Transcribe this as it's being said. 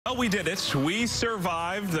Well, we did it. We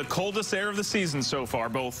survived the coldest air of the season so far,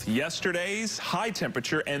 both yesterday's high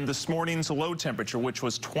temperature and this morning's low temperature, which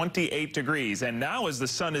was 28 degrees. And now as the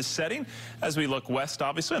sun is setting, as we look west,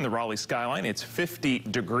 obviously, in the Raleigh skyline, it's 50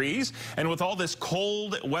 degrees. And with all this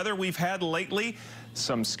cold weather we've had lately,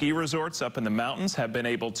 some ski resorts up in the mountains have been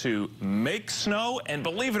able to make snow, and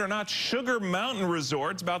believe it or not, Sugar Mountain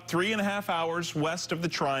Resort, about 3.5 hours west of the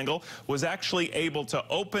Triangle, was actually able to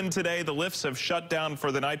open today. The lifts have shut down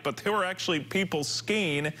for the night, but there were actually people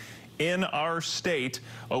skiing in our state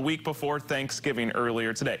a week before Thanksgiving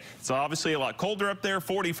earlier today. It's obviously a lot colder up there,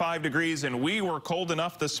 45 degrees, and we were cold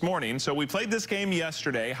enough this morning. So we played this game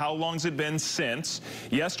yesterday. How long's it been since?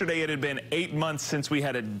 Yesterday it had been 8 months since we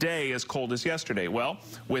had a day as cold as yesterday. Well,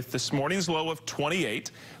 with this morning's low of 28,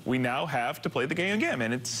 we now have to play the game again,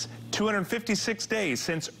 and it's 256 days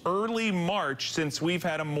since early March since we've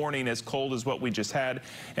had a morning as cold as what we just had,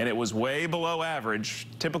 and it was way below average.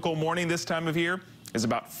 Typical morning this time of year is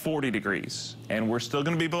about 40 degrees, and we're still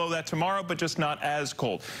going to be below that tomorrow, but just not as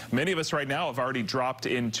cold. Many of us right now have already dropped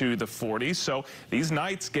into the 40s, so these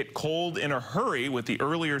nights get cold in a hurry with the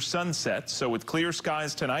earlier sunset. So with clear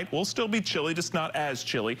skies tonight, we'll still be chilly, just not as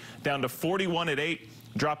chilly, down to 41 at 8,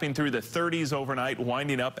 dropping through the 30s overnight,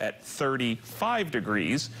 winding up at 35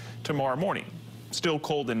 degrees tomorrow morning. Still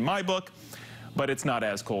cold in my book, but it's not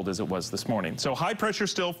as cold as it was this morning. So high pressure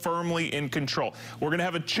still firmly in control. We're going to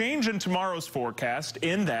have a change in tomorrow's forecast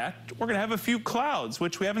in that we're going to have a few clouds,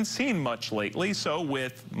 which we haven't seen much lately. So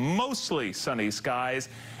with mostly sunny skies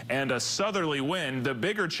and a southerly wind, the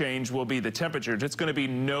bigger change will be the temperature. It's going to be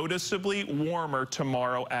noticeably warmer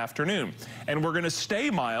tomorrow afternoon. And we're going to stay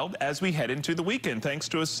mild as we head into the weekend thanks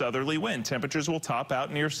to a southerly wind. Temperatures will top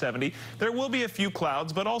out near 70. There will be a few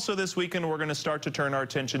clouds, but also this weekend we're going to start to turn our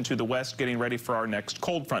attention to the west, getting ready for our next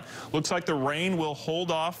cold front. Looks like the rain will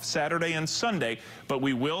hold off Saturday and Sunday, but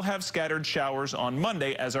we will have scattered showers on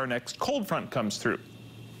Monday as our next cold front comes through.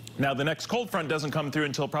 Now, the next cold front doesn't come through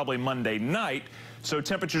until probably Monday night, so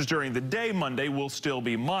temperatures during the day Monday will still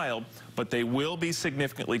be mild, but they will be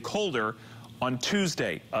significantly colder on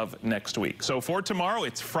Tuesday of next week. So for tomorrow,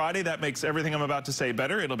 it's Friday. That makes everything I'm about to say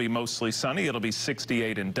better. It'll be mostly sunny. It'll be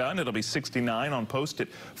 68 in Dunn. It'll be 69 on Post at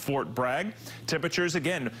Fort Bragg. Temperatures,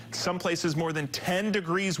 again, some places more than 10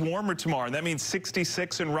 degrees warmer tomorrow. And that means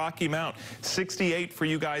 66 in Rocky Mount, 68 for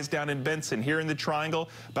you guys down in Benson. Here in the Triangle,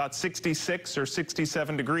 about 66 or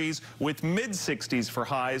 67 degrees with mid-60s for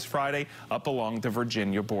highs Friday up along the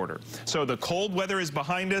Virginia border. So the cold weather is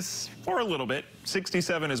behind us for a little bit.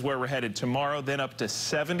 67 is where we're headed tomorrow, then up to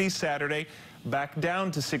 70 Saturday, back down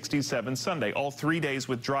to 67 Sunday, all 3 days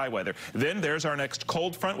with dry weather. Then there's our next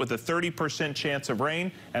cold front with a 30% chance of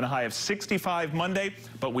rain and a high of 65 Monday,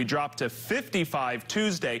 but we drop to 55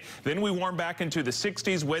 Tuesday. Then we warm back into the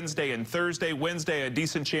 60s Wednesday and Thursday. Wednesday, a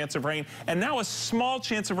decent chance of rain, and now a small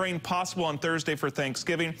chance of rain possible on Thursday for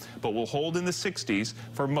Thanksgiving, but we'll hold in the 60s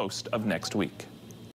for most of next week.